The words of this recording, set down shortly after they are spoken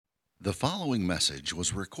The following message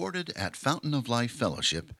was recorded at Fountain of Life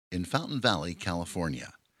Fellowship in Fountain Valley,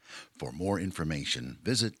 California. For more information,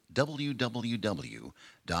 visit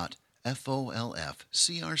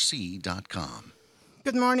www.folfcrc.com.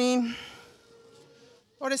 Good morning.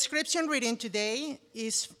 Our scripture reading today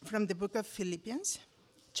is from the book of Philippians,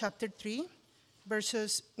 chapter 3,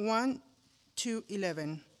 verses 1 to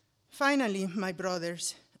 11. Finally, my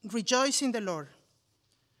brothers, rejoice in the Lord.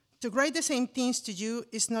 To write the same things to you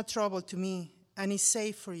is not trouble to me, and is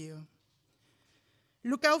safe for you.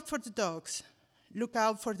 Look out for the dogs. Look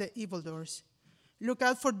out for the evildoers. Look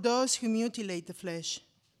out for those who mutilate the flesh.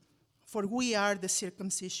 For we are the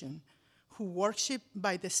circumcision, who worship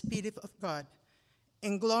by the Spirit of God,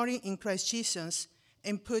 and glory in Christ Jesus,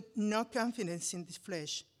 and put no confidence in the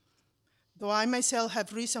flesh, though I myself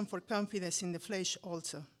have reason for confidence in the flesh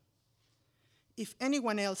also. If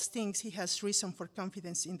anyone else thinks he has reason for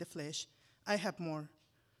confidence in the flesh, I have more.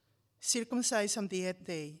 Circumcised on the 8th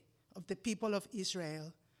day, of the people of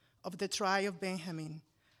Israel, of the tribe of Benjamin,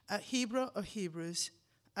 a Hebrew of Hebrews,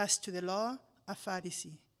 as to the law, a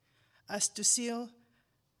Pharisee, as to zeal,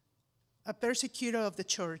 a persecutor of the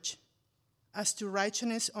church, as to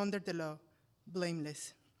righteousness under the law,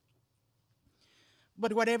 blameless.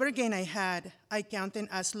 But whatever gain I had, I counted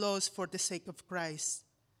as loss for the sake of Christ.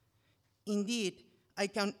 Indeed, I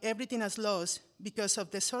count everything as loss because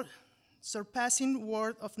of the surpassing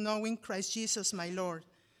worth of knowing Christ Jesus my Lord.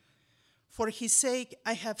 For his sake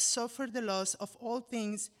I have suffered the loss of all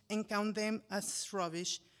things and count them as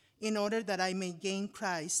rubbish, in order that I may gain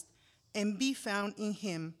Christ and be found in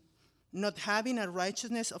him, not having a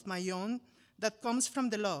righteousness of my own that comes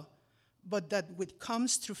from the law, but that which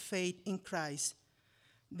comes through faith in Christ,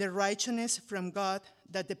 the righteousness from God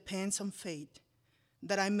that depends on faith,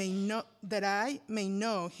 that I may know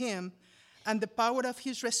him and the power of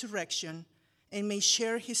his resurrection, and may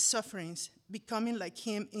share his sufferings, becoming like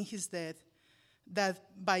him in his death, that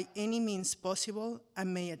by any means possible I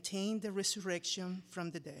may attain the resurrection from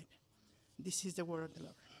the dead. This is the word of the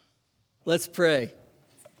Lord. Let's pray.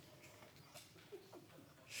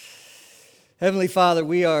 Heavenly Father,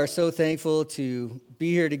 we are so thankful to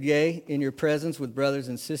be here today in your presence with brothers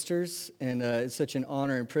and sisters, and it's such an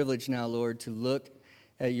honor and privilege now, Lord, to look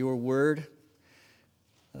at your word.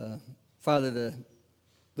 Father,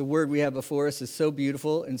 the word we have before us is so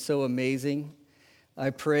beautiful and so amazing.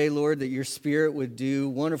 I pray, Lord, that your Spirit would do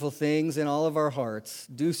wonderful things in all of our hearts.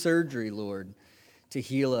 Do surgery, Lord, to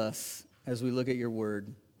heal us as we look at your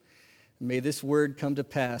word. May this word come to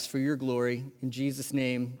pass for your glory. In Jesus'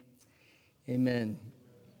 name, amen.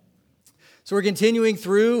 So we're continuing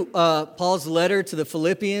through Paul's letter to the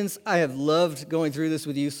Philippians. I have loved going through this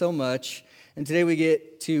with you so much. And today we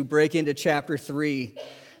get to break into chapter 3.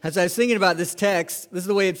 As I was thinking about this text, this is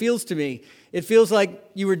the way it feels to me. It feels like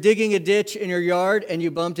you were digging a ditch in your yard and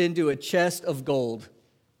you bumped into a chest of gold.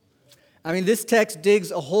 I mean, this text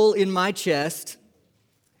digs a hole in my chest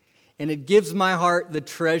and it gives my heart the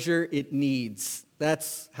treasure it needs.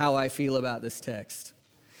 That's how I feel about this text.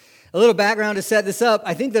 A little background to set this up.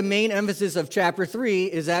 I think the main emphasis of chapter 3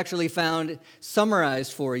 is actually found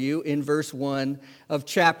summarized for you in verse 1 of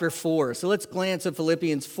chapter 4. So let's glance at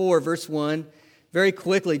Philippians 4, verse 1, very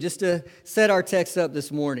quickly, just to set our text up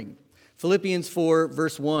this morning. Philippians 4,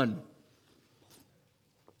 verse 1.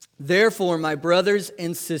 Therefore, my brothers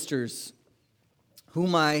and sisters,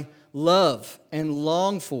 whom I love and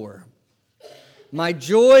long for, my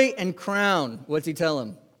joy and crown, what's he tell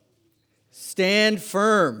them? Stand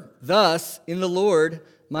firm, thus, in the Lord,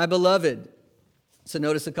 my beloved. So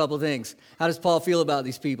notice a couple things. How does Paul feel about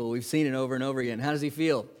these people? We've seen it over and over again. How does he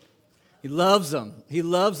feel? He loves them. He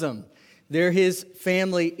loves them. They're his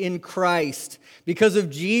family in Christ. Because of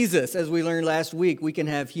Jesus, as we learned last week, we can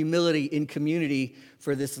have humility in community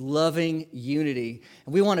for this loving unity.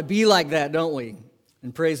 And we want to be like that, don't we?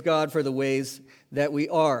 And praise God for the ways that we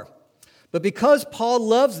are. But because Paul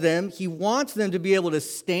loves them, he wants them to be able to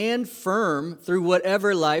stand firm through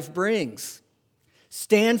whatever life brings.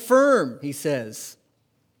 Stand firm, he says.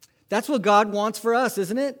 That's what God wants for us,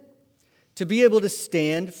 isn't it? To be able to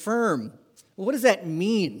stand firm. Well, what does that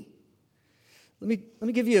mean? Let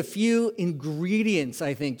me give you a few ingredients,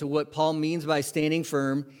 I think, to what Paul means by standing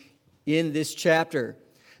firm in this chapter.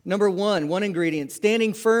 Number one ingredient,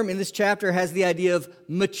 standing firm in this chapter has the idea of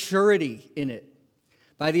maturity in it.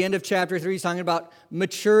 By the end of chapter 3, he's talking about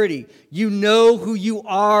maturity. You know who you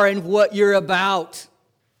are and what you're about.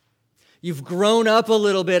 You've grown up a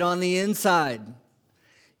little bit on the inside.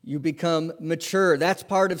 You become mature. That's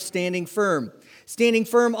part of standing firm. Standing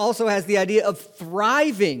firm also has the idea of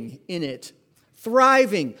thriving in it.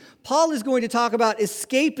 Thriving. Paul is going to talk about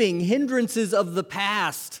escaping hindrances of the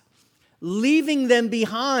past leaving them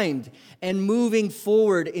behind and moving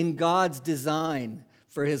forward in God's design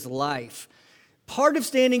for his life. Part of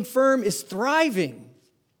standing firm is thriving.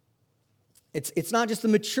 It's not just the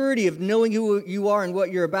maturity of knowing who you are and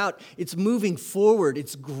what you're about. It's moving forward.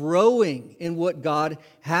 It's growing in what God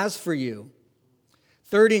has for you.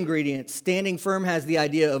 Third ingredient, standing firm has the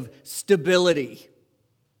idea of stability.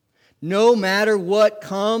 No matter what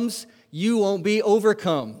comes, you won't be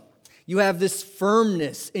overcome. You have this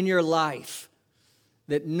firmness in your life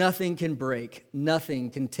that nothing can break, nothing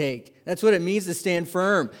can take. That's what it means to stand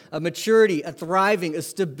firm. A maturity, a thriving, a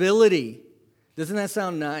stability. Doesn't that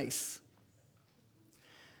sound nice?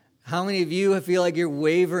 How many of you feel like you're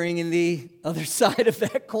wavering in the other side of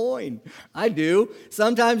that coin? I do.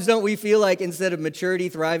 Sometimes don't we feel like instead of maturity,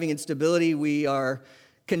 thriving, and stability, we are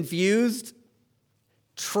confused,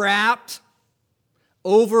 trapped,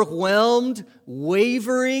 overwhelmed,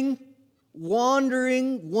 wavering,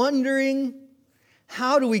 wandering, wondering?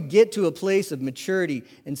 How do we get to a place of maturity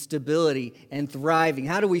and stability and thriving?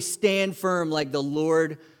 How do we stand firm like the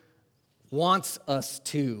Lord wants us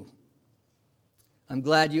to? I'm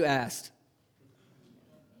glad you asked.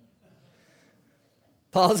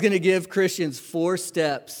 Paul's going to give Christians 4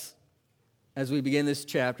 steps as we begin this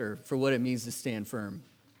chapter for what it means to stand firm.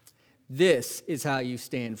 This is how you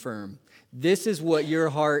stand firm. This is what your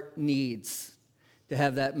heart needs to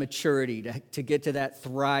have that maturity, to get to that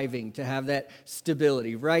thriving, to have that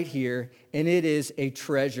stability right here, and it is a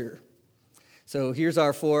treasure. So here's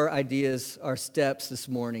our 4 ideas, our steps this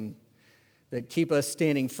morning that keep us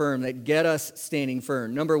standing firm, that get us standing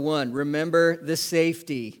firm. Number 1, remember the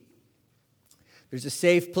safety. There's a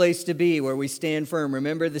safe place to be where we stand firm.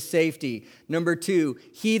 Remember the safety. Number 2,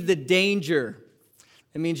 heed the danger.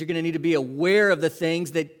 That means you're going to need to be aware of the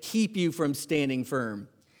things that keep you from standing firm.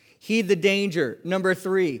 Heed the danger. Number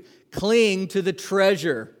 3, cling to the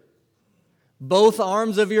treasure. Both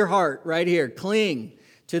arms of your heart right here. Cling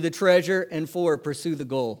to the treasure. And 4, pursue the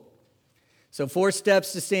goal. So 4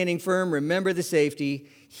 steps to standing firm. Remember the safety.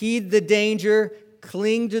 Heed the danger.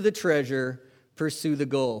 Cling to the treasure. Pursue the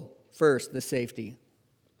goal. First, the safety.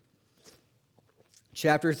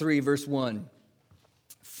 Chapter 3, verse 1.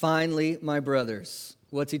 Finally, my brothers.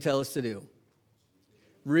 What's he tell us to do?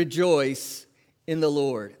 Rejoice in the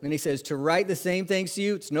Lord. Then he says, to write the same things to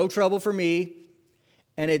you, it's no trouble for me,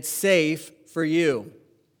 and it's safe for you.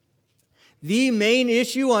 The main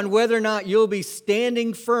issue on whether or not you'll be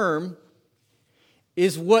standing firm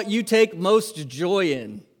is what you take most joy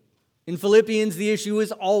in. In Philippians, the issue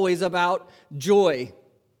is always about joy.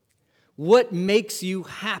 What makes you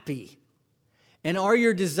happy? And are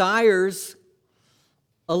your desires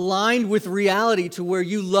aligned with reality to where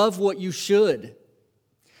you love what you should?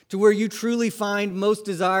 To where you truly find most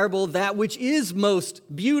desirable that which is most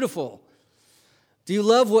beautiful? Do you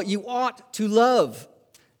love what you ought to love?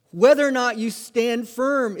 Whether or not you stand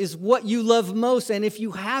firm is what you love most, and if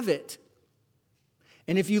you have it.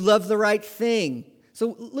 And if you love the right thing.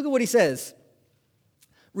 So look at what he says.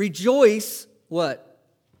 Rejoice, what?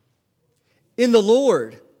 In the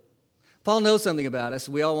Lord. Paul knows something about us.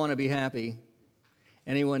 We all want to be happy.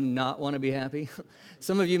 Anyone not want to be happy?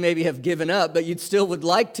 Some of you maybe have given up, but you still would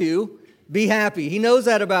like to be happy. He knows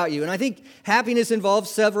that about you. And I think happiness involves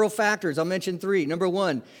several factors. I'll mention 3. Number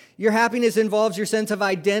 1, your happiness involves your sense of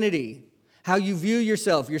identity, how you view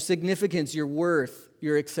yourself, your significance, your worth,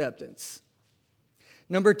 your acceptance.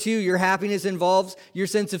 Number 2, your happiness involves your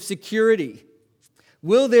sense of security.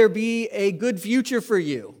 Will there be a good future for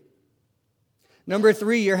you? Number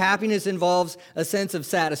 3, your happiness involves a sense of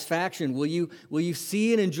satisfaction. Will you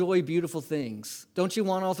see and enjoy beautiful things? Don't you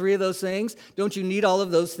want all 3 of those things? Don't you need all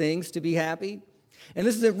of those things to be happy? And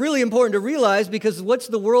this is really important to realize because what's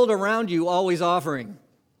the world around you always offering?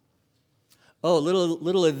 Oh,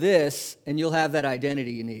 little of this, and you'll have that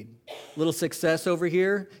identity you need. Little success over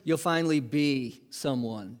here, you'll finally be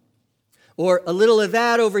someone. Or a little of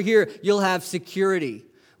that over here, you'll have security.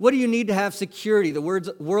 What do you need to have security? The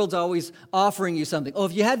world's always offering you something. Oh,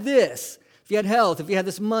 if you had this, if you had health, if you had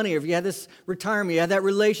this money, or if you had this retirement, you had that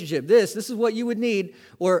relationship, this is what you would need.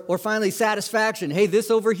 Or finally, satisfaction. Hey, this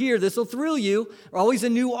over here, this will thrill you. Always a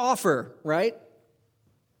new offer, right?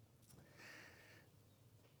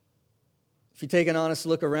 If you take an honest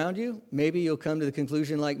look around you, maybe you'll come to the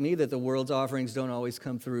conclusion like me that the world's offerings don't always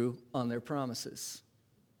come through on their promises.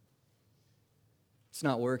 It's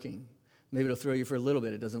not working. Maybe it'll throw you for a little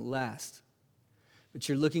bit. It doesn't last. But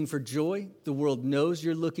you're looking for joy. The world knows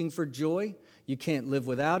you're looking for joy. You can't live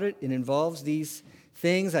without it. It involves these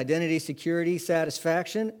things, identity, security,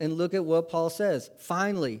 satisfaction. And look at what Paul says.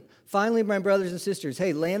 Finally, my brothers and sisters,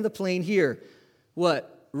 hey, land the plane here.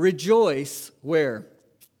 What? Rejoice where?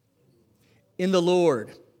 in the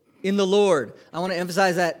Lord. In the Lord. I want to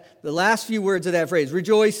emphasize that, the last few words of that phrase.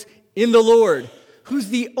 Rejoice in the Lord, who's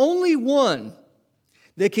the only one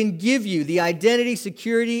that can give you the identity,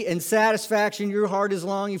 security, and satisfaction your heart is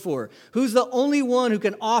longing for. Who's the only one who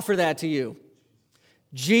can offer that to you?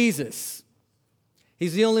 Jesus.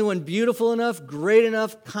 He's the only one beautiful enough, great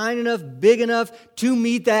enough, kind enough, big enough to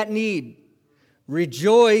meet that need.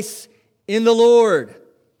 Rejoice in the Lord.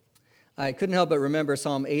 I couldn't help but remember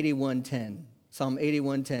Psalm 81:10. Psalm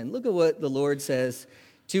 81:10. Look at what the Lord says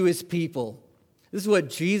to his people. This is what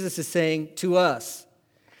Jesus is saying to us.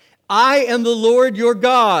 I am the Lord your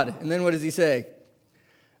God. And then what does he say?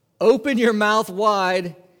 Open your mouth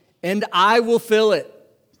wide and I will fill it.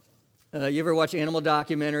 You ever watch animal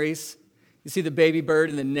documentaries? You see the baby bird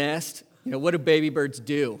in the nest. What do baby birds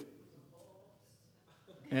do?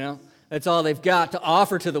 That's all they've got to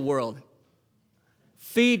offer to the world.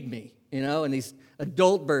 Feed me, and these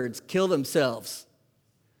adult birds kill themselves,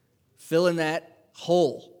 filling that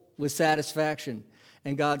hole with satisfaction.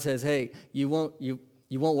 And God says, hey, you won't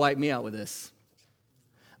wipe me out with this.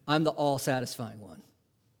 I'm the all-satisfying one.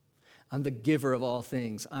 I'm the giver of all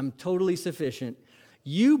things. I'm totally sufficient.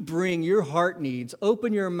 You bring your heart needs,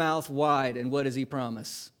 open your mouth wide, and what does he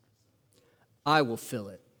promise? I will fill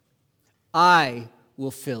it. I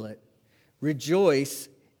will fill it. Rejoice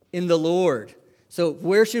in the Lord. So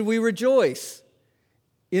where should we rejoice?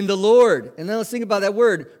 In the Lord. And now let's think about that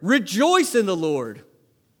word. Rejoice in the Lord.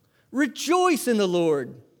 Rejoice in the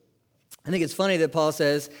Lord. I think it's funny that Paul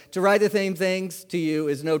says, to write the same things to you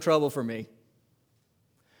is no trouble for me.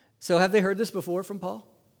 So have they heard this before from Paul?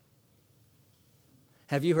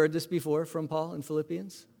 Have you heard this before from Paul in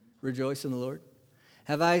Philippians? Rejoice in the Lord.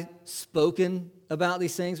 Have I spoken about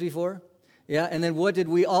these things before? Yeah, and then what did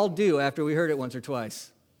we all do after we heard it once or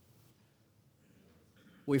twice?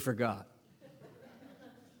 We forgot.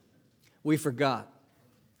 We forgot.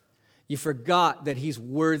 You forgot that he's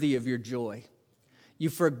worthy of your joy. You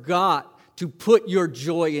forgot to put your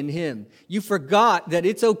joy in him. You forgot that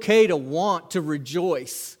it's okay to want to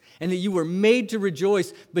rejoice and that you were made to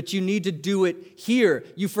rejoice, but you need to do it here.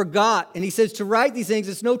 You forgot. And he says, to write these things,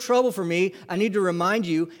 it's no trouble for me. I need to remind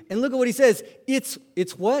you. And look at what he says. It's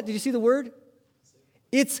what? Did you see the word?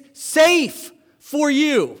 It's safe for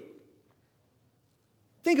you.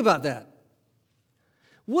 Think about that.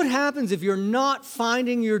 What happens if you're not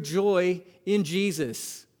finding your joy in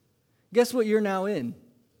Jesus? Guess what you're now in?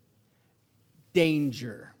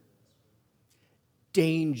 Danger.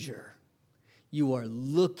 Danger. You are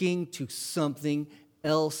looking to something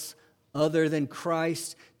else other than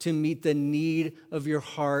Christ to meet the need of your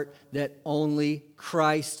heart that only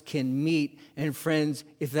Christ can meet. And friends,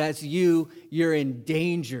 if that's you, you're in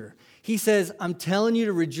danger. He says, I'm telling you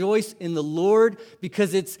to rejoice in the Lord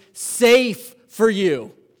because it's safe for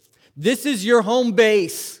you. This is your home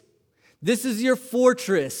base. This is your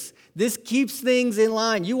fortress. This keeps things in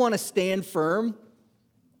line. You want to stand firm,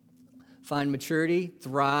 find maturity,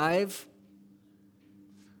 thrive,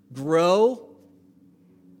 grow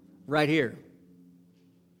right here.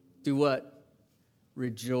 Do what?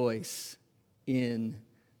 Rejoice in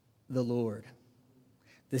the Lord.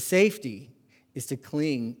 The safety is to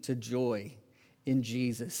cling to joy in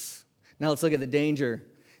Jesus. Now let's look at the danger.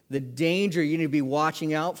 The danger you need to be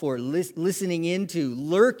watching out for, listening into,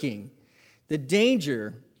 lurking. The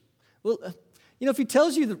danger, well, if he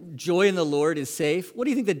tells you the joy in the Lord is safe, what do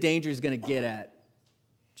you think the danger is going to get at?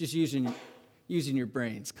 Just using your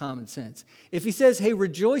brains, common sense. If he says, hey,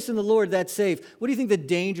 rejoice in the Lord, that's safe, what do you think the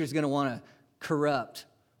danger is going to want to corrupt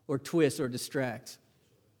or twist or distract?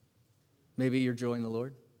 Maybe your joy in the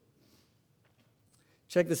Lord.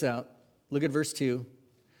 Check this out. Look at verse 2.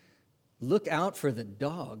 Look out for the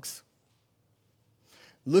dogs.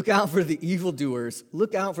 Look out for the evildoers.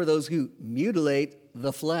 Look out for those who mutilate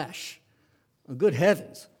the flesh. Oh, good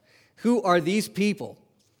heavens. Who are these people?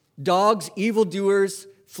 Dogs, evildoers,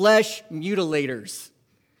 flesh mutilators.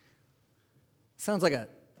 Sounds like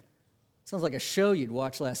a show you'd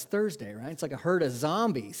watch last Thursday, right? It's like a herd of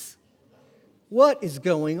zombies. What is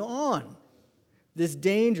going on? This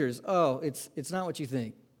danger's, it's not what you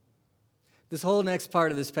think. This whole next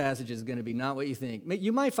part of this passage is going to be not what you think.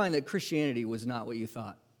 You might find that Christianity was not what you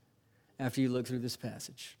thought after you look through this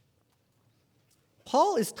passage.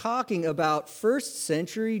 Paul is talking about first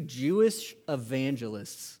century Jewish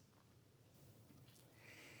evangelists.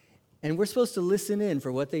 And we're supposed to listen in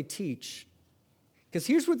for what they teach. Because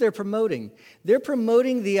here's what they're promoting. They're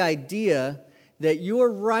promoting the idea that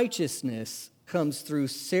your righteousness comes through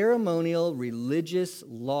ceremonial religious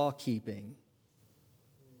law-keeping.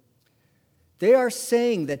 They are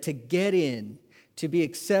saying that to get in, To be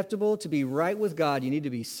acceptable, to be right with God, you need to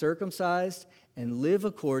be circumcised and live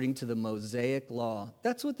according to the Mosaic law.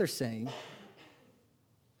 That's what they're saying.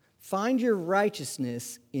 Find your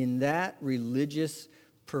righteousness in that religious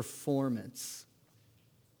performance.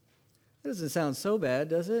 That doesn't sound so bad,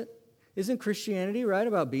 does it? Isn't Christianity right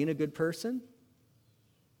about being a good person?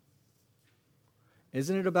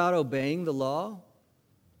 Isn't it about obeying the law?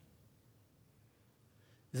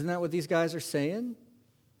 Isn't that what these guys are saying?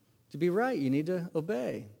 To be right, you need to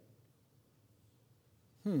obey.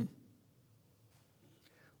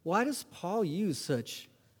 Why does Paul use such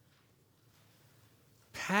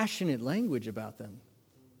passionate language about them?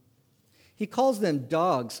 He calls them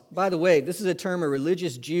dogs. By the way, this is a term a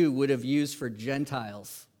religious Jew would have used for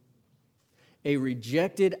Gentiles. A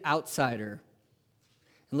rejected outsider.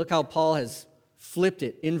 And look how Paul has flipped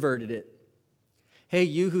it, inverted it. Hey,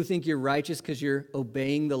 you who think you're righteous because you're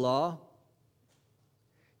obeying the law,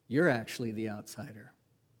 you're actually the outsider.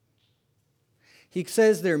 He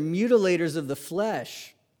says they're mutilators of the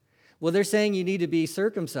flesh. Well, they're saying you need to be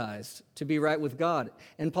circumcised to be right with God.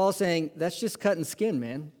 And Paul's saying that's just cutting skin,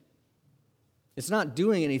 man. It's not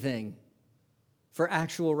doing anything for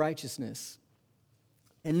actual righteousness.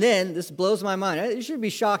 And then, this blows my mind. It should be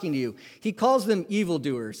shocking to you. He calls them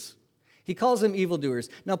evildoers. He calls them evildoers.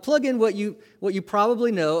 Now plug in what you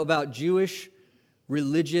probably know about Jewish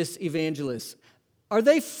religious evangelists. Are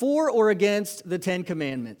they for or against the Ten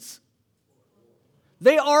Commandments?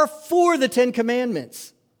 They are for the Ten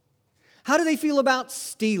Commandments. How do they feel about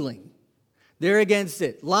stealing? They're against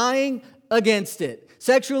it. Lying? Against it.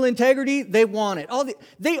 Sexual integrity? They want it.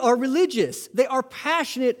 They are religious. They are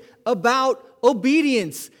passionate about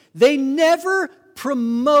obedience. They never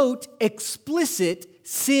promote explicit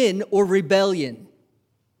sin or rebellion.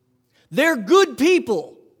 They're good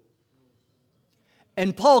people.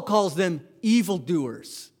 And Paul calls them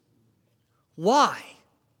evildoers. Why?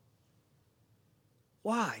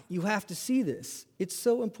 Why? You have to see this. It's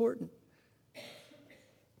so important.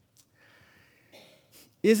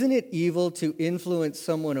 Isn't it evil to influence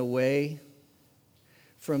someone away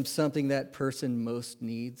from something that person most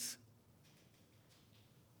needs?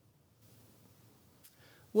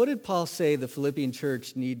 What did Paul say the Philippian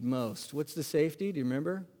church need most? What's the safety? Do you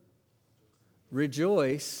remember?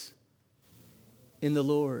 Rejoice in the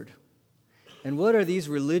Lord. And what are these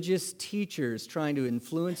religious teachers trying to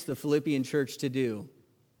influence the Philippian church to do?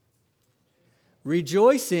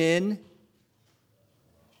 Rejoice in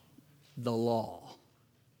the law.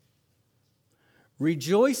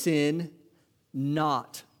 Rejoice in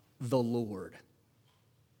not the Lord.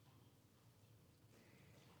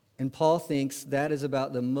 And Paul thinks that is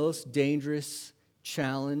about the most dangerous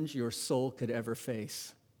challenge your soul could ever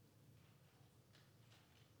face.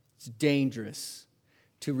 It's dangerous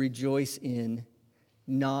to rejoice in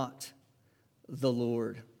not the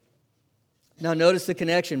Lord. Now notice the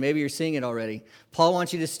connection. Maybe you're seeing it already. Paul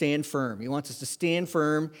wants you to stand firm. He wants us to stand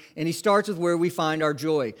firm, and he starts with where we find our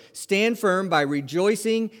joy. Stand firm by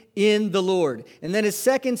rejoicing in the Lord. And then his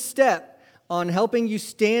second step on helping you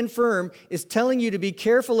stand firm is telling you to be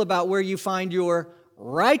careful about where you find your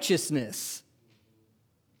righteousness.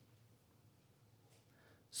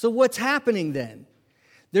 So what's happening then?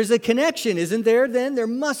 There's a connection, isn't there then? There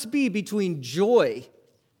must be between joy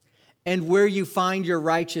and where you find your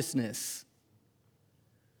righteousness.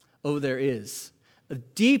 Oh, there is a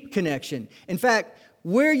deep connection. In fact,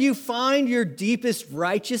 where you find your deepest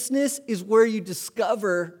righteousness is where you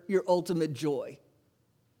discover your ultimate joy.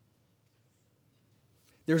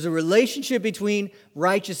 There's a relationship between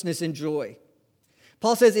righteousness and joy.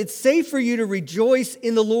 Paul says it's safe for you to rejoice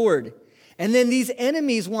in the Lord. And then these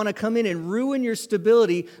enemies want to come in and ruin your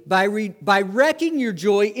stability by wrecking your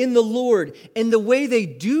joy in the Lord. And the way they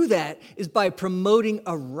do that is by promoting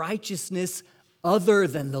a righteousness other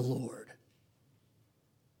than the Lord.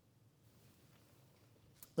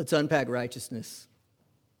 Let's unpack righteousness.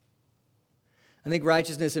 I think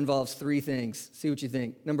righteousness involves three things. See what you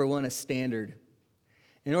think. Number one, a standard.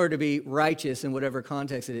 In order to be righteous in whatever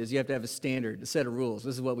context it is, you have to have a standard, a set of rules.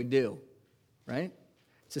 This is what we do, right?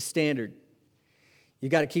 It's a standard. You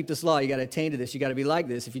got to keep this law. You got to attain to this. You got to be like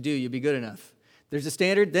this. If you do, you'll be good enough. There's a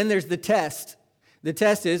standard. Then there's the test. The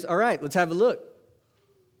test is, all right, let's have a look.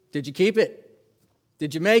 Did you keep it?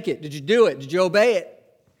 Did you make it? Did you do it? Did you obey it?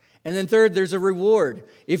 And then third, there's a reward.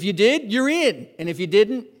 If you did, you're in. And if you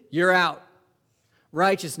didn't, you're out.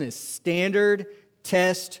 Righteousness, standard,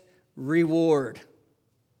 test, reward.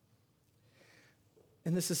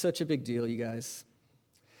 And this is such a big deal, you guys.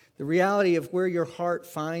 The reality of where your heart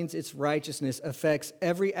finds its righteousness affects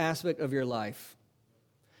every aspect of your life.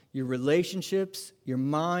 Your relationships, your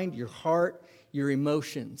mind, your heart, your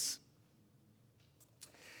emotions.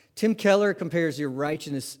 Tim Keller compares your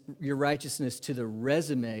righteousness to the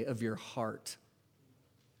resume of your heart.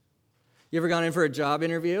 You ever gone in for a job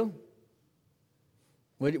interview?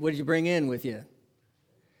 What did you bring in with you?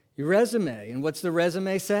 Your resume. And what's the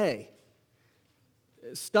resume say?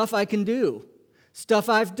 Stuff I can do, stuff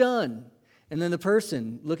I've done. And then the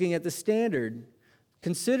person looking at the standard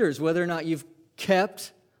considers whether or not you've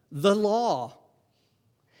kept the law.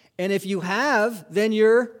 And if you have, then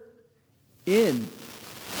you're in.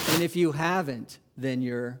 And if you haven't, then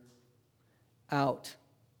you're out.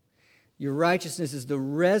 Your righteousness is the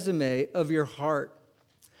resume of your heart.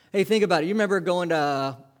 Hey, think about it. You remember going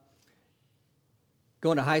to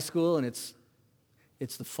high school, and it's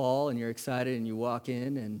the fall, and you're excited, and you walk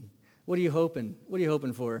in, and what are you hoping? What are you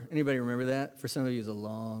hoping for? Anybody remember that? For some of you, it was a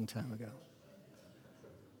long time ago.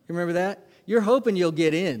 You remember that? You're hoping you'll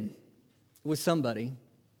get in with somebody.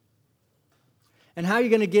 And how are you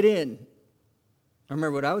going to get in? I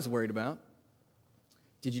remember what I was worried about.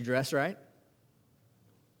 Did you dress right?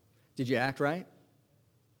 Did you act right?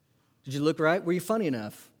 Did you look right? Were you funny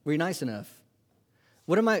enough? Were you nice enough?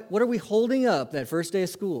 What are we holding up that first day of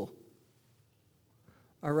school?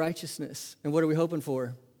 Our righteousness. And what are we hoping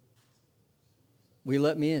for? Will you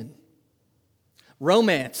let me in?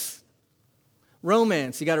 Romance.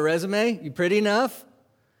 You got a resume? You pretty enough?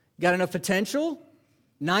 You got enough potential?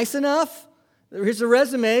 Nice enough? Here's a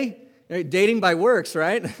resume. Dating by works,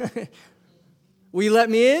 right? Will you let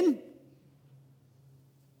me in?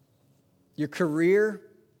 Your career.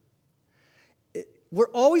 We're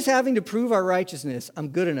always having to prove our righteousness. I'm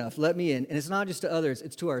good enough. Let me in. And it's not just to others.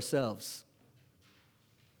 It's to ourselves.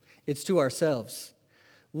 It's to ourselves.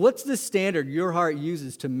 What's the standard your heart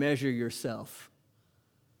uses to measure yourself?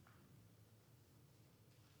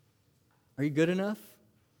 Are you good enough?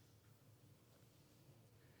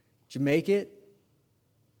 Did you make it?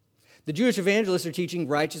 The Jewish evangelists are teaching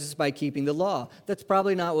righteousness by keeping the law. That's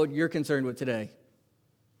probably not what you're concerned with today.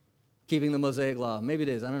 Keeping the Mosaic law. Maybe it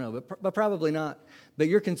is, I don't know, but probably not. But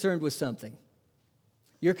you're concerned with something.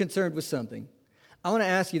 You're concerned with something. I want to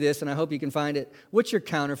ask you this, and I hope you can find it. What's your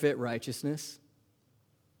counterfeit righteousness?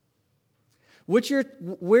 Where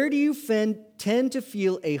do you tend to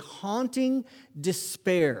feel a haunting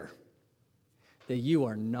despair that you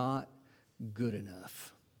are not good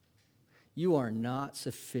enough? You are not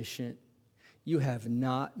sufficient. You have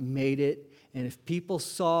not made it. And if people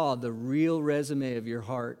saw the real resume of your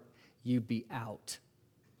heart, you'd be out.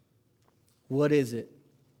 What is it?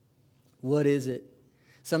 What is it?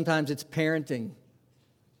 Sometimes it's parenting.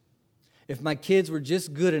 If my kids were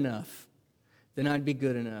just good enough, then I'd be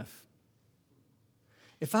good enough.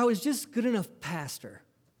 If I was just good enough pastor,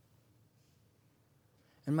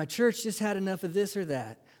 and my church just had enough of this or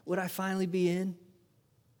that, would I finally be in?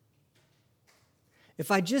 If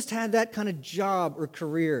I just had that kind of job or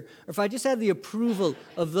career, or if I just had the approval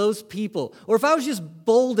of those people, or if I was just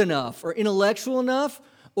bold enough or intellectual enough,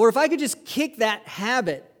 or if I could just kick that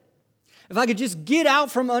habit, if I could just get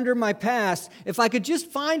out from under my past, if I could just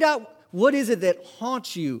find out what is it that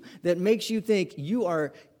haunts you, that makes you think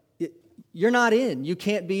you're not in, you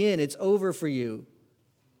can't be in, it's over for you.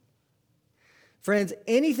 Friends,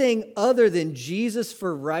 anything other than Jesus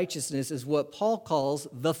for righteousness is what Paul calls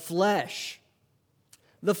the flesh.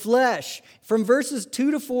 The flesh. From verses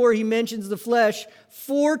 2 to 4, he mentions the flesh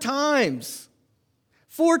 4 times.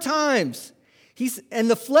 4 times. And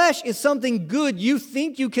the flesh is something good you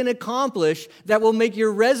think you can accomplish that will make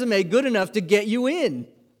your resume good enough to get you in.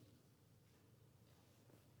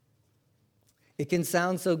 It can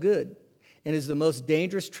sound so good and is the most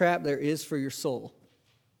dangerous trap there is for your soul.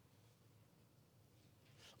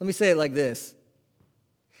 Let me say it like this.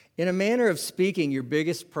 In a manner of speaking, your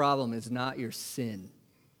biggest problem is not your sin.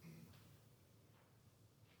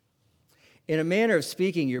 In a manner of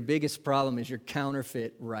speaking, your biggest problem is your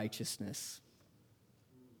counterfeit righteousness.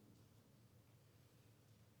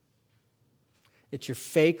 It's your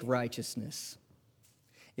fake righteousness.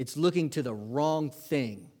 It's looking to the wrong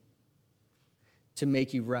thing to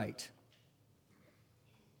make you right.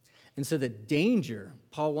 And so the danger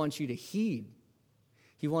Paul wants you to heed,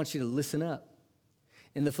 he wants you to listen up.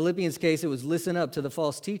 In the Philippians case, it was listen up to the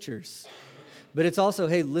false teachers. But it's also,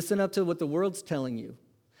 hey, listen up to what the world's telling you.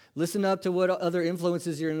 Listen up to what other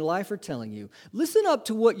influences you're in life are telling you. Listen up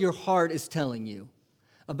to what your heart is telling you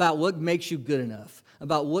about what makes you good enough,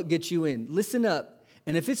 about what gets you in. Listen up.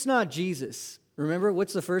 And if it's not Jesus, remember,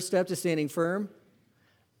 what's the first step to standing firm?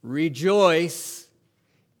 Rejoice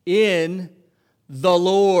in the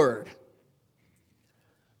Lord.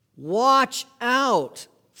 Watch out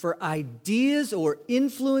for ideas or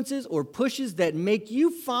influences or pushes that make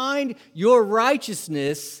you find your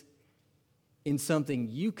righteousness in something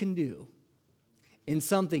you can do, in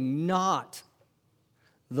something not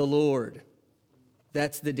the Lord.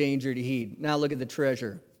 That's the danger to heed. Now look at the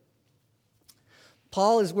treasure.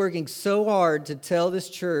 Paul is working so hard to tell this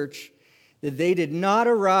church that they did not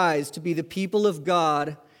arise to be the people of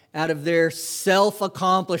God out of their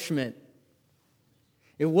self-accomplishment.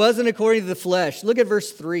 It wasn't according to the flesh. Look at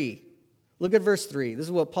verse 3. Look at verse 3. This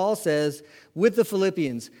is what Paul says with the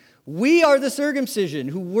Philippians. We are the circumcision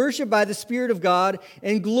who worship by the Spirit of God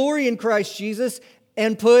and glory in Christ Jesus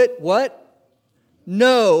and put what?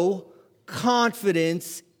 No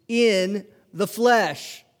confidence in the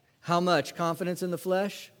flesh. How much confidence in the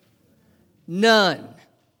flesh? None.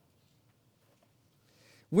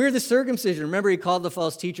 We're the circumcision. Remember, he called the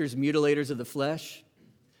false teachers mutilators of the flesh?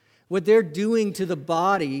 What they're doing to the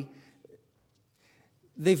body,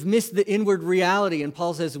 they've missed the inward reality, and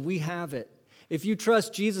Paul says, we have it. If you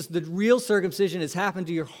trust Jesus, the real circumcision has happened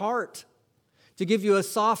to your heart, to give you a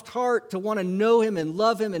soft heart, to want to know him and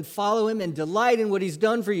love him and follow him and delight in what he's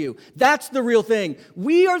done for you. That's the real thing.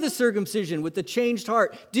 We are the circumcision with the changed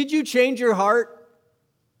heart. Did you change your heart?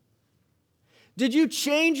 Did you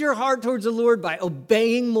change your heart towards the Lord by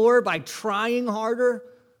obeying more, by trying harder?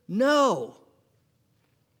 No.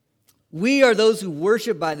 We are those who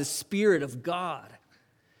worship by the Spirit of God.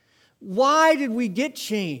 Why did we get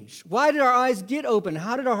changed? Why did our eyes get open?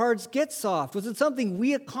 How did our hearts get soft? Was it something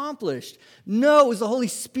we accomplished? No, it was the Holy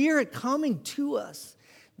Spirit coming to us,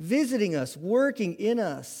 visiting us, working in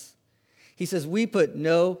us. He says, we put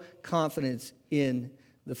no confidence in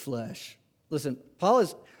the flesh. Listen,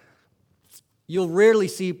 you'll rarely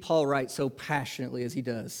see Paul write so passionately as he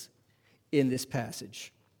does in this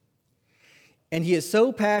passage. And he is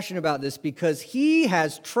so passionate about this because he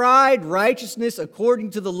has tried righteousness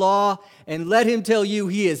according to the law, and let him tell you,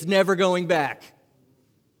 he is never going back.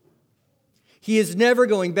 He is never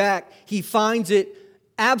going back. He finds it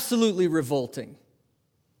absolutely revolting.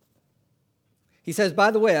 He says,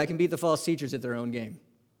 by the way, I can beat the false teachers at their own game.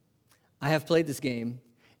 I have played this game,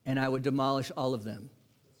 and I would demolish all of them.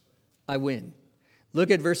 I win.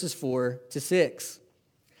 Look at verses 4 to 6.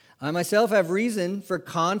 I myself have reason for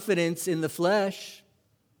confidence in the flesh.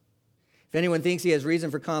 If anyone thinks he has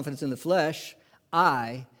reason for confidence in the flesh,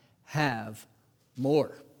 I have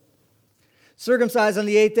more. Circumcised on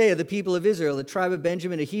the 8th day of the people of Israel, the tribe of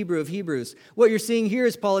Benjamin, a Hebrew of Hebrews. What you're seeing here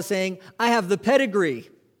is Paul is saying, I have the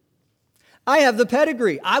pedigree. I have the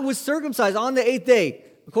pedigree. I was circumcised on the 8th day.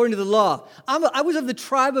 According to the law, I was of the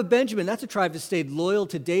tribe of Benjamin. That's a tribe that stayed loyal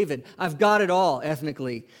to David. I've got it all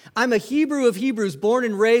ethnically. I'm a Hebrew of Hebrews, born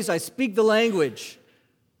and raised. I speak the language.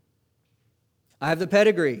 I have the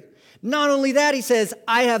pedigree. Not only that, he says,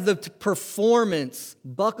 I have the performance.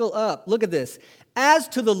 Buckle up. Look at this. As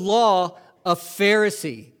to the law, a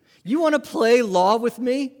Pharisee. You want to play law with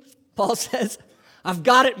me? Paul says, I've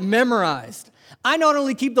got it memorized. I not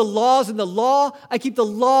only keep the laws in the law, I keep the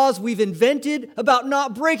laws we've invented about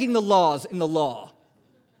not breaking the laws in the law.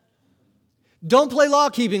 Don't play law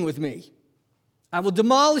keeping with me. I will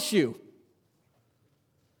demolish you.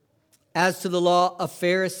 As to the law, a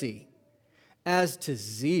Pharisee. As to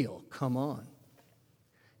zeal, come on.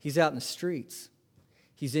 He's out in the streets.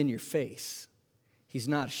 He's in your face. He's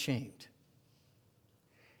not ashamed.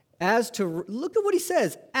 Look at what he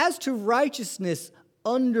says. As to righteousness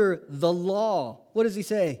under the law. What does he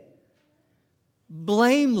say?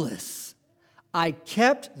 Blameless. I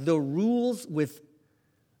kept the rules with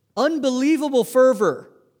unbelievable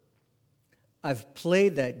fervor. I've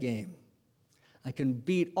played that game. I can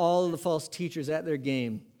beat all of the false teachers at their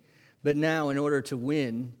game. But now, in order to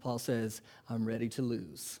win, Paul says, I'm ready to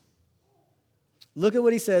lose. Look at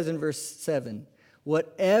what he says in verse 7.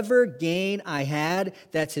 Whatever gain I had,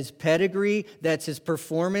 that's his pedigree, that's his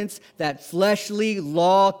performance, that fleshly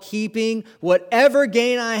law-keeping, whatever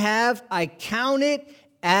gain I have, I count it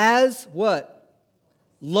as what?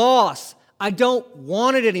 Loss. I don't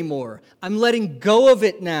want it anymore. I'm letting go of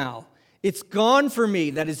it now. It's gone for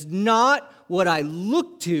me. That is not what I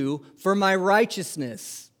look to for my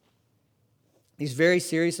righteousness. He's very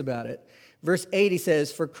serious about it. Verse 8, he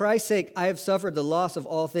says, for Christ's sake, I have suffered the loss of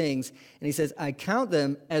all things. And he says, I count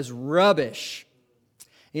them as rubbish.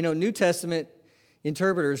 You know, New Testament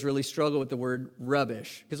interpreters really struggle with the word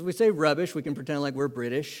rubbish. Because if we say rubbish, we can pretend like we're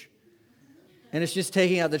British. And it's just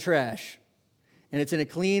taking out the trash. And it's in a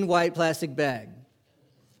clean white plastic bag.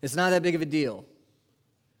 It's not that big of a deal.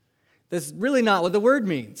 That's really not what the word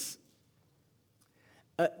means.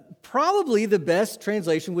 Probably the best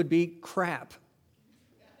translation would be crap.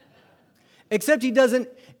 Except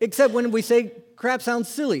when we say crap sounds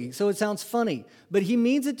silly, so it sounds funny. But he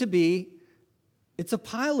means it to be, it's a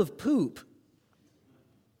pile of poop.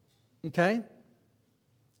 Okay?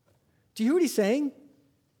 Do you hear what he's saying?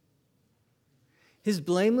 His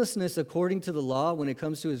blamelessness according to the law when it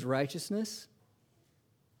comes to his righteousness,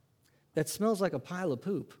 that smells like a pile of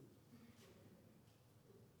poop.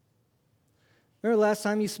 Remember the last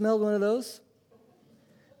time you smelled one of those?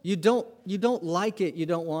 You don't like it, you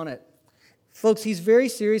don't want it. Folks, he's very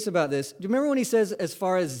serious about this. Do you remember when he says, as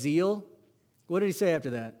far as zeal? What did he say after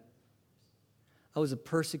that? I was a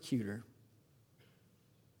persecutor.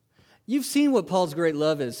 You've seen what Paul's great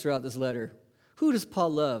love is throughout this letter. Who does Paul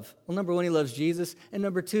love? Well, number one, he loves Jesus. And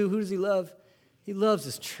number two, who does he love? He loves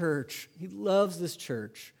his church. He loves this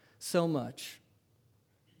church so much.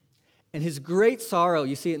 And his great sorrow,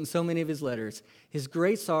 you see it in so many of his letters, his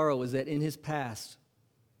great sorrow was that in his past,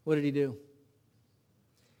 what did he do?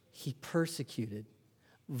 He persecuted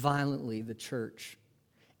violently the church.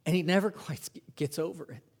 And he never quite gets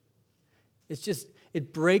over it. It's just,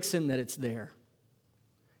 it breaks him that it's there.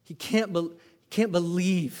 He can't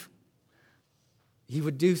believe he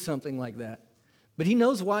would do something like that. But he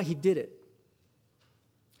knows why he did it.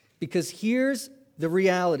 Because here's the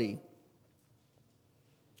reality.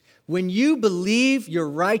 When you believe your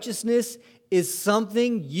righteousness is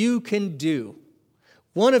something you can do,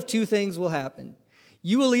 one of two things will happen.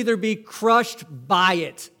 You will either be crushed by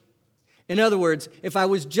it. In other words, if I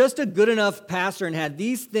was just a good enough pastor and had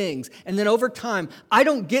these things, and then over time, I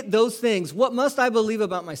don't get those things, what must I believe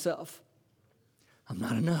about myself? I'm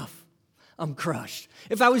not enough. I'm crushed.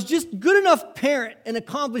 If I was just good enough parent and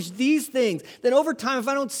accomplished these things, then over time, if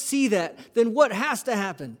I don't see that, then what has to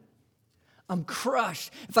happen? I'm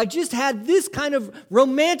crushed. If I just had this kind of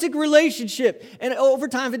romantic relationship, and over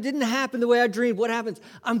time, if it didn't happen the way I dreamed, what happens?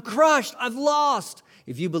 I'm crushed. I've lost.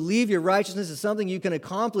 If you believe your righteousness is something you can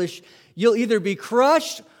accomplish, you'll either be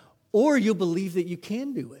crushed or you'll believe that you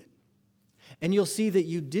can do it. And you'll see that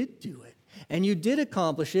you did do it. And you did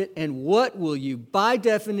accomplish it. And what will you, by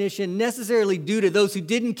definition, necessarily do to those who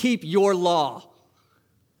didn't keep your law?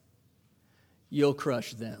 You'll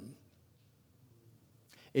crush them.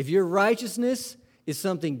 If your righteousness is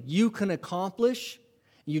something you can accomplish,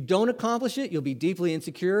 you don't accomplish it, you'll be deeply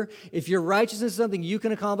insecure. If your righteousness is something you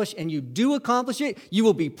can accomplish and you do accomplish it, you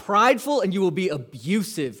will be prideful and you will be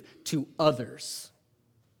abusive to others.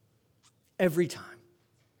 Every time.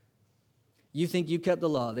 You think you kept the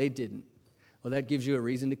law, they didn't. Well, that gives you a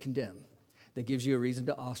reason to condemn. That gives you a reason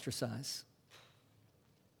to ostracize.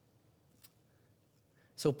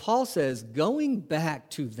 So Paul says, going back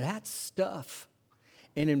to that stuff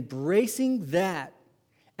and embracing that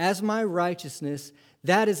as my righteousness,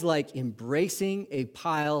 that is like embracing a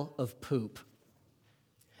pile of poop.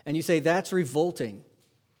 And you say, that's revolting.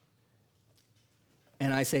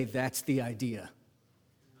 And I say, that's the idea.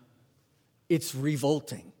 It's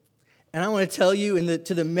revolting. And I want to tell you,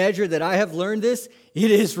 to the measure that I have learned this,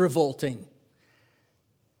 it is revolting.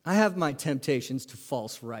 I have my temptations to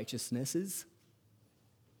false righteousnesses.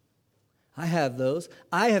 I have those.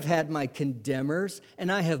 I have had my condemners,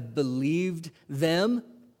 and I have believed them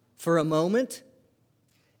for a moment,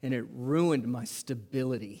 and it ruined my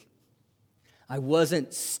stability. I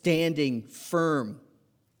wasn't standing firm.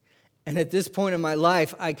 And at this point in my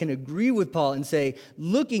life, I can agree with Paul and say,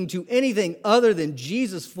 looking to anything other than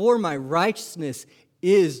Jesus for my righteousness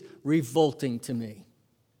is revolting to me.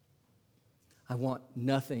 I want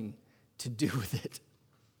nothing to do with it.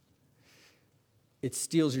 It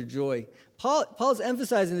steals your joy. Paul's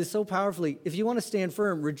emphasizing this so powerfully. If you want to stand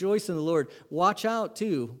firm, rejoice in the Lord. Watch out,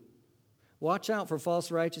 too. Watch out for false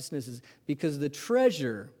righteousnesses, because the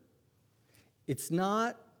treasure, it's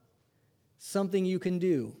not something you can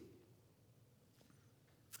do.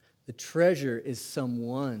 The treasure is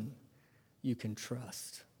someone you can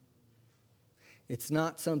trust. It's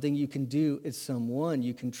not something you can do, it's someone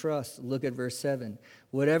you can trust. Look at verse 7.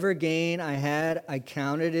 Whatever gain I had, I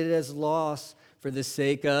counted it as loss for the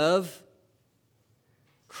sake of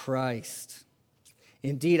Christ.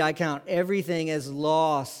 Indeed, I count everything as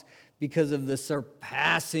loss because of the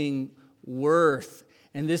surpassing worth.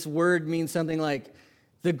 And this word means something like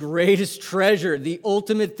the greatest treasure, the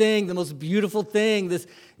ultimate thing, the most beautiful thing. This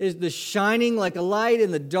is the shining like a light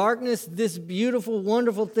in the darkness, this beautiful,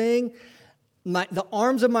 wonderful thing. The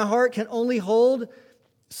arms of my heart can only hold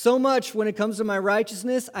so much when it comes to my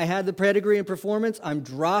righteousness. I had the pedigree and performance. I'm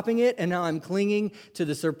dropping it, and now I'm clinging to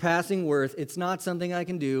the surpassing worth. It's not something I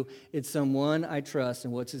can do. It's someone I trust.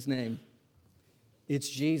 And what's his name? It's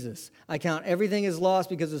Jesus. I count everything as lost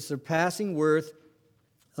because of the surpassing worth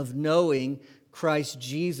of knowing Christ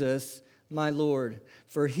Jesus, my Lord.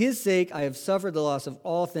 For his sake I have suffered the loss of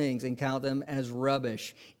all things and count them as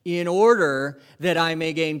rubbish, in order that I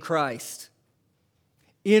may gain Christ.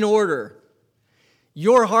 In order.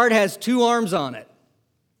 Your heart has two arms on it.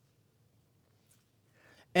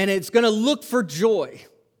 And it's going to look for joy.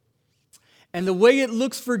 And the way it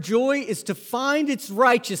looks for joy is to find its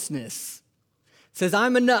righteousness. It says,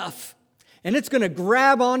 I'm enough. And it's going to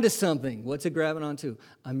grab onto something. What's it grabbing onto?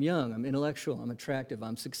 I'm young, I'm intellectual, I'm attractive,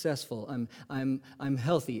 I'm successful, I'm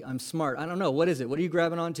healthy, I'm smart. I don't know. What is it? What are you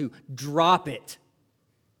grabbing onto? Drop it.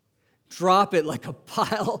 Drop it like a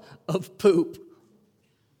pile of poop.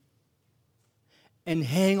 And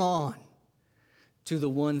hang on to the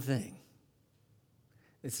one thing.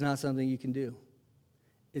 It's not something you can do.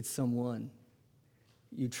 It's someone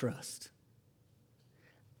you trust.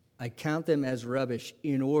 I count them as rubbish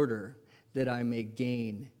in order that I may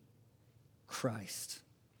gain Christ.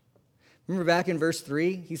 Remember back in verse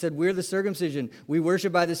 3, he said, we're the circumcision. We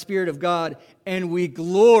worship by the Spirit of God, and we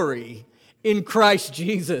glory in Christ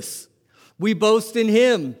Jesus. We boast in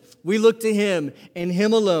him. We look to him and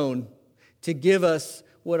him alone to give us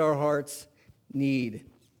what our hearts need.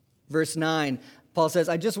 Verse 9, Paul says,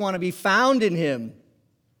 I just want to be found in him.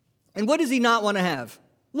 And what does he not want to have?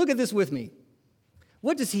 Look at this with me.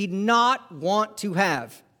 What does he not want to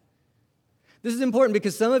have? This is important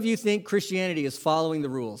because some of you think Christianity is following the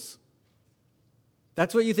rules.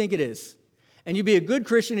 That's what you think it is. And you'd be a good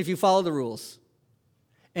Christian if you follow the rules.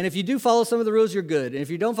 And if you do follow some of the rules, you're good. And if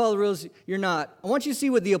you don't follow the rules, you're not. I want you to see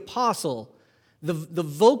what the apostle, the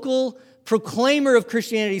vocal proclaimer of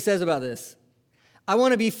Christianity, says about this. I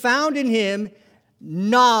want to be found in him,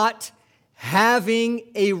 not having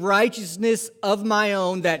a righteousness of my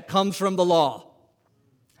own that comes from the law.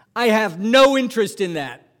 I have no interest in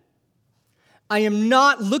that. I am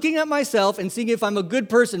not looking at myself and seeing if I'm a good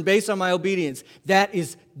person based on my obedience. That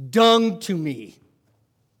is dung to me.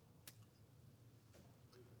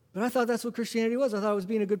 But I thought that's what Christianity was. I thought it was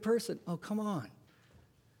being a good person. Oh, come on.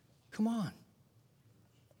 Come on.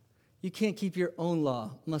 You can't keep your own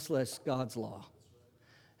law, much less God's law.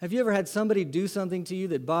 Have you ever had somebody do something to you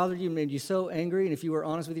that bothered you, made you so angry, and if you were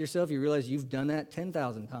honest with yourself, you realize you've done that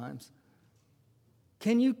 10,000 times?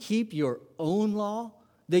 Can you keep your own law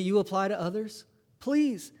that you apply to others?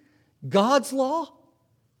 Please. God's law?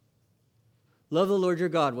 Love the Lord your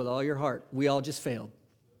God with all your heart. We all just failed.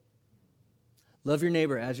 Love your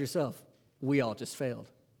neighbor as yourself. We all just failed.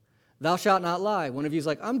 Thou shalt not lie. One of you is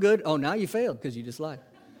like, I'm good. Oh, now you failed because you just lied.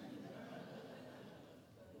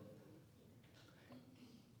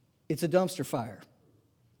 It's a dumpster fire.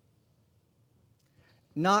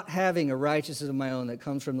 Not having a righteousness of my own that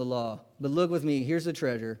comes from the law. But look with me, here's the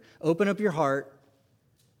treasure. Open up your heart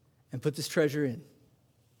and put this treasure in.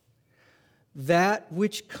 That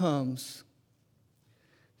which comes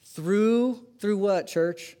through what,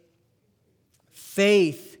 church?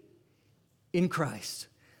 Faith in Christ.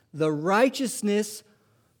 The righteousness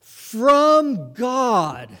from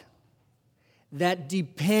God that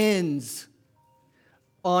depends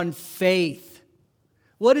on faith.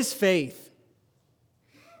 What is faith?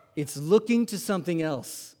 It's looking to something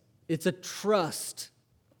else. It's a trust.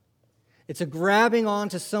 It's a grabbing on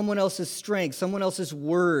to someone else's strength, someone else's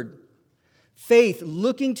word. Faith,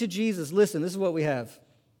 looking to Jesus. Listen, this is what we have.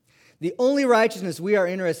 The only righteousness we are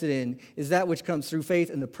interested in is that which comes through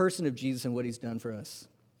faith in the person of Jesus and what he's done for us.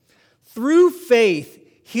 Through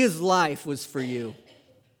faith, his life was for you.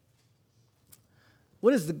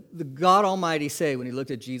 What does the God Almighty say when he looked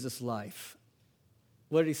at Jesus' life?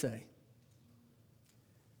 What did he say?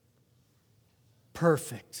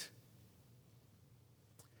 Perfect.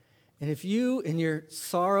 And if you, in your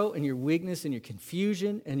sorrow and your weakness and your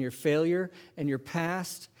confusion and your failure and your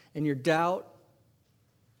past and your doubt,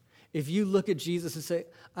 if you look at Jesus and say,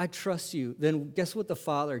 I trust you, then guess what the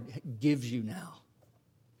Father gives you now?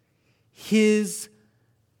 His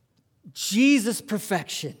Jesus'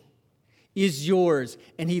 perfection is yours.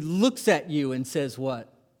 And he looks at you and says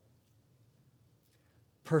what?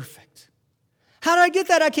 Perfect. How did I get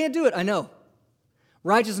that? I can't do it. I know.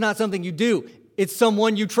 Righteous is not something you do. It's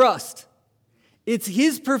someone you trust. It's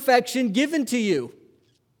his perfection given to you.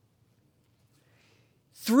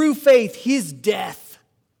 Through faith, his death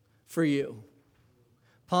for you.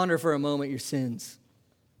 Ponder for a moment your sins.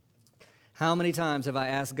 How many times have I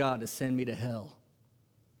asked God to send me to hell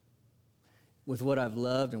with what I've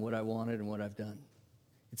loved and what I wanted and what I've done?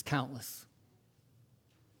 It's countless.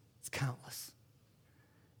 It's countless.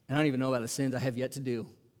 And I don't even know about the sins I have yet to do.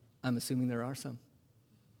 I'm assuming there are some.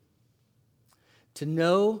 To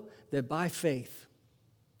know that by faith,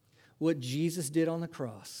 what Jesus did on the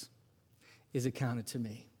cross is accounted to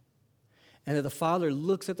me. And that the Father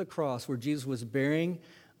looks at the cross where Jesus was bearing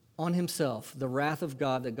on himself the wrath of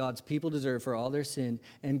God that God's people deserve for all their sin.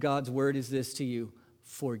 And God's word is this to you: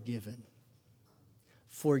 forgiven.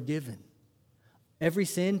 Forgiven. Every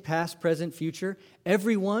sin, past, present, future,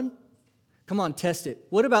 every one? Come on, test it.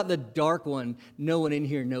 What about the dark one no one in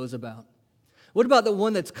here knows about? What about the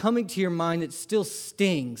one that's coming to your mind that still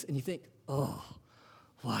stings and you think, oh,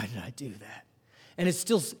 why did I do that? And it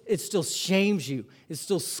still shames you. It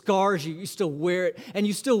still scars you. You still wear it. And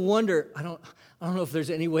you still wonder, I don't know if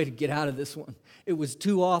there's any way to get out of this one. It was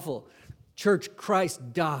too awful. Church,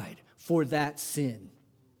 Christ died for that sin.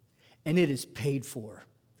 And it is paid for.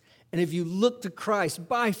 And if you look to Christ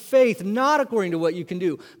by faith, not according to what you can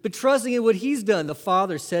do, but trusting in what he's done, the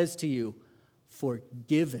Father says to you,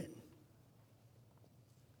 forgiven.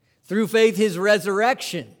 Through faith, his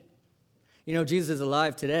resurrection. You know, Jesus is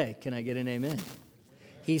alive today. Can I get an amen?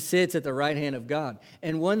 He sits at the right hand of God.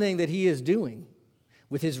 And one thing that he is doing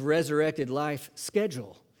with his resurrected life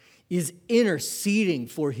schedule is interceding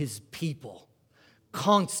for his people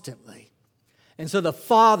constantly. And so the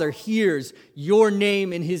Father hears your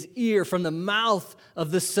name in his ear from the mouth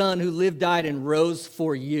of the Son who lived, died, and rose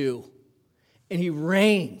for you. And he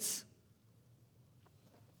reigns.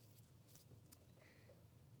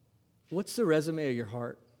 What's the resume of your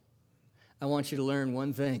heart? I want you to learn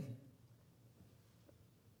one thing.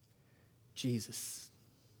 Jesus.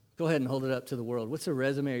 Go ahead and hold it up to the world. What's the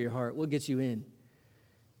resume of your heart? What gets you in?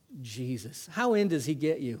 Jesus. How in does he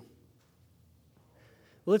get you?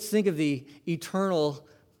 Well, let's think of the eternal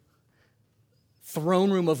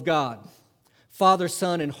throne room of God, Father,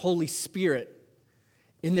 Son, and Holy Spirit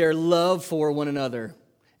in their love for one another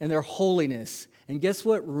and their holiness. And guess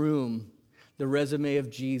what room the resume of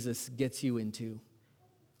Jesus gets you into?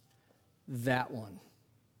 That one.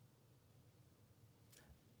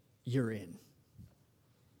 You're in.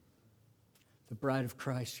 The bride of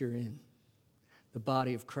Christ, you're in. The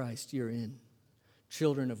body of Christ, you're in.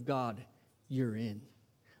 Children of God, you're in.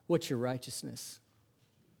 What's your righteousness?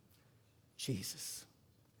 Jesus.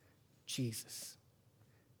 Jesus.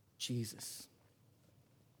 Jesus.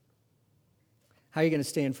 How are you going to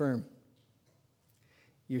stand firm?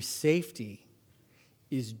 Your safety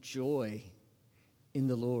is joy in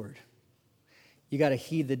the Lord. You got to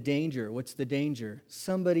heed the danger. What's the danger?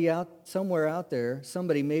 Somewhere out there,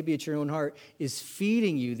 somebody maybe at your own heart is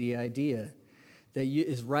feeding you the idea that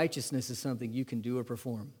his righteousness is something you can do or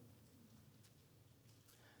perform.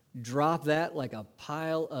 Drop that like a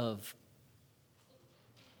pile of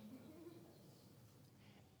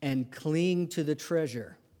and cling to the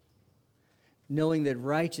treasure, knowing that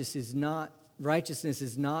righteousness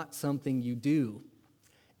is not something you do.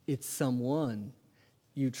 It's someone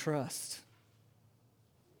you trust.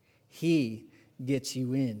 He gets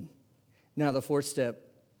you in. Now the fourth step,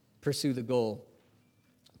 pursue the goal.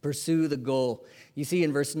 Pursue the goal. You see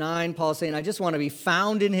in verse 9, Paul's saying, I just want to be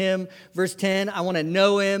found in him. Verse 10, I want to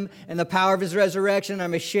know him and the power of his resurrection. I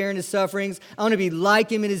may share in his sufferings. I want to be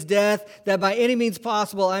like him in his death, that by any means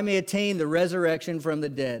possible I may attain the resurrection from the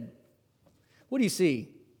dead. What do you see?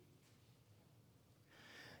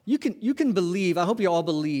 You can believe, I hope you all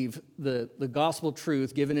believe the gospel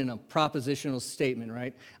truth given in a propositional statement,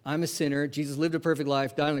 right? I'm a sinner. Jesus lived a perfect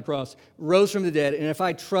life, died on the cross, rose from the dead, and if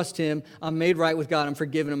I trust him, I'm made right with God. I'm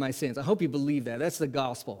forgiven of my sins. I hope you believe that. That's the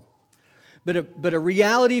gospel. But a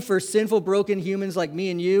reality for sinful, broken humans like me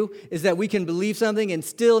and you is that we can believe something and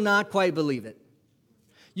still not quite believe it.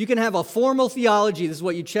 You can have a formal theology. This is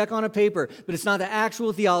what you check on a paper, but it's not the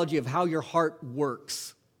actual theology of how your heart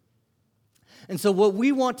works. And so what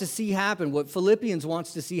we want to see happen, what Philippians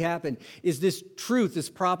wants to see happen, is this truth, this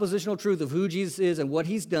propositional truth of who Jesus is and what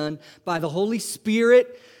he's done by the Holy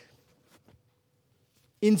Spirit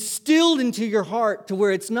instilled into your heart to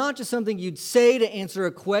where it's not just something you'd say to answer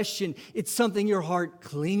a question, it's something your heart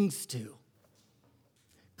clings to.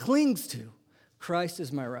 Clings to. Christ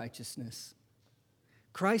is my righteousness.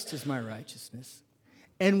 Christ is my righteousness.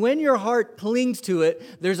 And when your heart clings to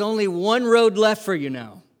it, there's only one road left for you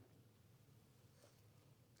now.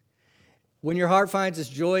 When your heart finds its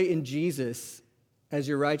joy in Jesus as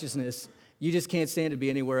your righteousness, you just can't stand to be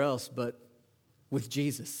anywhere else but with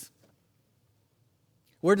Jesus.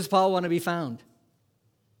 Where does Paul want to be found?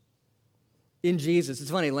 In Jesus. It's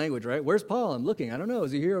funny language, right? Where's Paul? I'm looking. I don't know.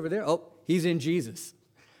 Is he here, over there? Oh, he's in Jesus.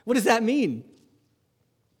 What does that mean?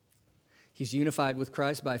 He's unified with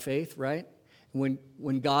Christ by faith, right? When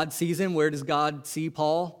God sees him, where does God see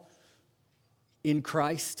Paul? In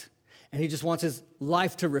Christ. And he just wants his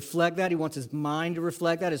life to reflect that. He wants his mind to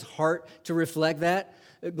reflect that, his heart to reflect that.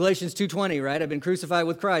 Galatians 2:20, right? I've been crucified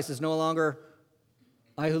with Christ. It's no longer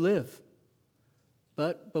I who live.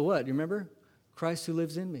 But what? You remember? Christ who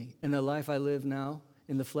lives in me. And the life I live now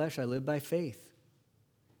in the flesh, I live by faith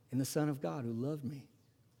in the Son of God who loved me,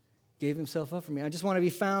 gave himself up for me. I just want to be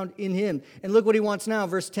found in him. And look what he wants now,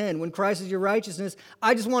 verse 10. When Christ is your righteousness,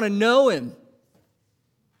 I just want to know him.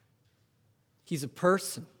 He's a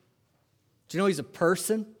person. Do you know he's a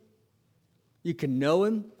person? You can know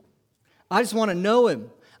him. I just want to know him.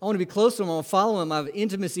 I want to be close to him. I want to follow him. I have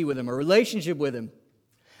intimacy with him, a relationship with him.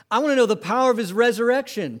 I want to know the power of his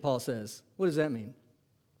resurrection, Paul says. What does that mean?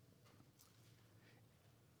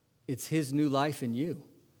 It's his new life in you.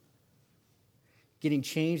 Getting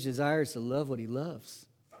changed desires to love what he loves.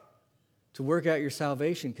 To work out your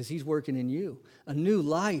salvation because he's working in you. A new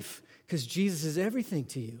life because Jesus is everything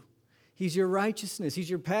to you. He's your righteousness. He's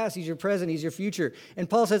your past. He's your present. He's your future. And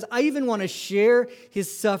Paul says, I even want to share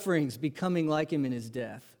his sufferings, becoming like him in his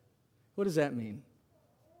death. What does that mean?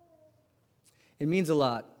 It means a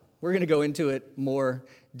lot. We're going to go into it more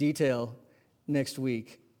detail next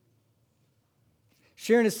week.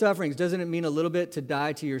 Sharing his sufferings, doesn't it mean a little bit to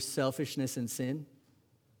die to your selfishness and sin?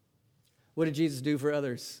 What did Jesus do for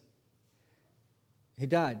others? He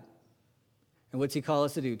died. And what's he call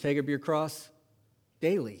us to do? Take up your cross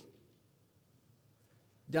daily.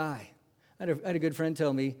 Die. I had a good friend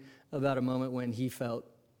tell me about a moment when he felt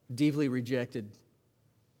deeply rejected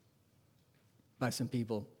by some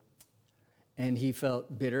people. And he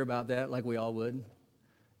felt bitter about that, like we all would,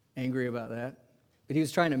 angry about that. But he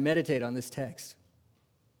was trying to meditate on this text.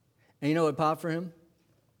 And you know what popped for him?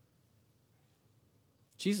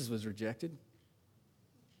 Jesus was rejected.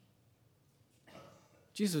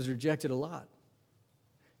 Jesus was rejected a lot.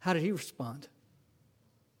 How did he respond?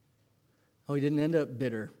 Oh, he didn't end up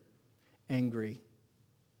bitter, angry.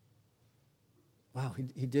 Wow,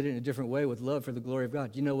 he did it in a different way with love for the glory of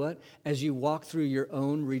God. You know what? As you walk through your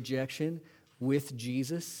own rejection with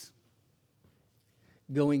Jesus,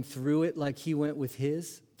 going through it like he went with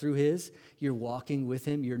through his, you're walking with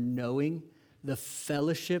him, you're knowing the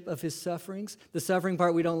fellowship of his sufferings. The suffering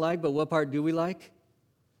part we don't like, but what part do we like?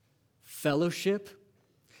 Fellowship.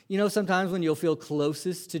 You know, sometimes when you'll feel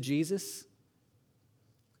closest to Jesus,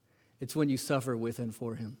 it's when you suffer with and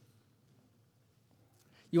for him.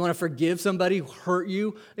 You want to forgive somebody who hurt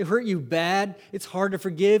you? It hurt you bad. It's hard to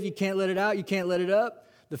forgive. You can't let it out. You can't let it up.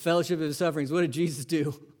 The fellowship of his sufferings. What did Jesus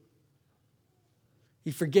do?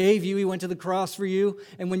 He forgave you. He went to the cross for you.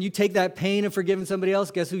 And when you take that pain of forgiving somebody else,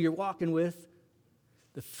 guess who you're walking with?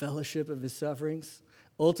 The fellowship of his sufferings.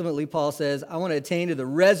 Ultimately, Paul says, I want to attain to the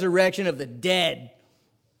resurrection of the dead.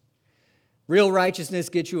 Real righteousness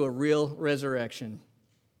gets you a real resurrection.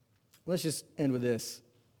 Let's just end with this.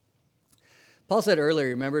 Paul said earlier,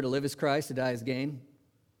 remember, to live is Christ, to die is gain.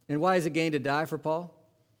 And why is it gain to die for Paul?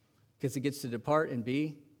 Because he gets to depart and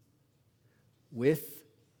be with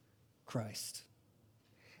Christ.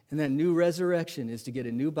 And that new resurrection is to get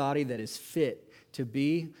a new body that is fit to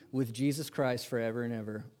be with Jesus Christ forever and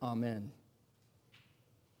ever. Amen.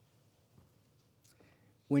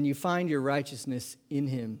 When you find your righteousness in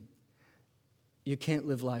him, you can't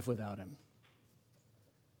live life without him.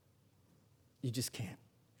 You just can't.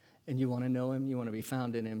 And you want to know him, you want to be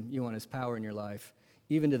found in him, you want his power in your life,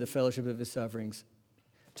 even to the fellowship of his sufferings,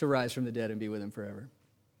 to rise from the dead and be with him forever.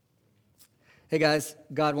 Hey guys,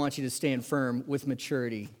 God wants you to stand firm with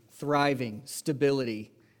maturity, thriving,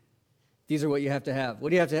 stability. These are what you have to have.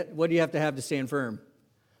 What do you have to stand firm?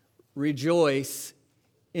 Rejoice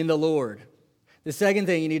in the Lord. The second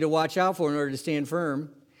thing you need to watch out for in order to stand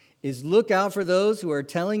firm is look out for those who are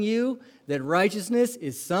telling you that righteousness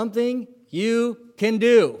is something you can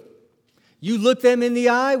do. You look them in the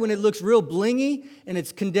eye when it looks real blingy and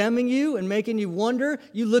it's condemning you and making you wonder.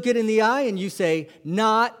 You look it in the eye and you say,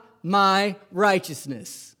 not my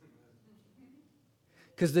righteousness.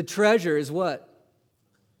 Because the treasure is what?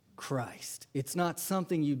 Christ. It's not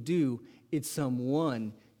something you do, it's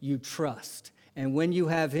someone you trust. And when you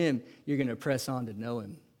have him, you're going to press on to know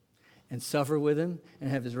him and suffer with him and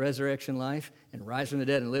have his resurrection life and rise from the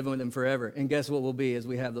dead and live with him forever. And guess what we'll be as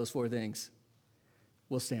we have those four things?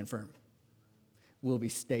 We'll stand firm. We'll be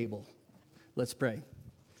stable. Let's pray.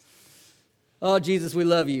 Oh, Jesus, we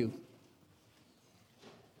love you.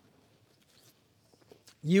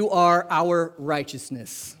 You are our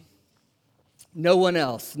righteousness. No one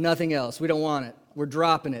else, nothing else. We don't want it. We're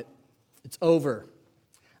dropping it. It's over.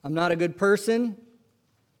 I'm not a good person.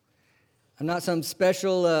 I'm not some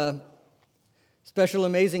special,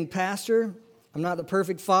 amazing pastor. I'm not the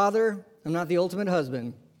perfect father. I'm not the ultimate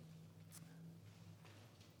husband.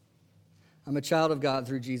 I'm a child of God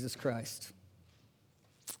through Jesus Christ.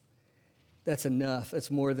 That's enough. That's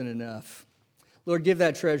more than enough. Lord, give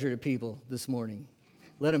that treasure to people this morning.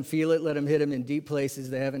 Let them feel it. Let them hit them in deep places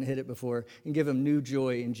they haven't hit it before. And give them new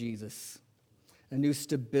joy in Jesus. A new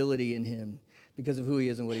stability in him because of who he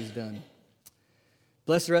is and what he's done.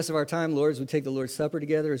 Bless the rest of our time, Lord, as we take the Lord's Supper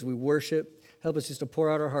together, as we worship. Help us just to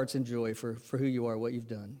pour out our hearts in joy for who you are, what you've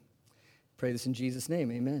done. Pray this in Jesus'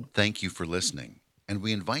 name, amen. Thank you for listening, and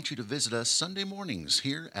we invite you to visit us Sunday mornings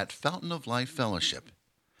here at Fountain of Life Fellowship.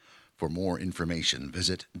 For more information,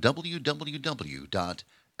 visit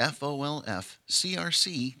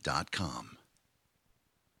www.folfcrc.com.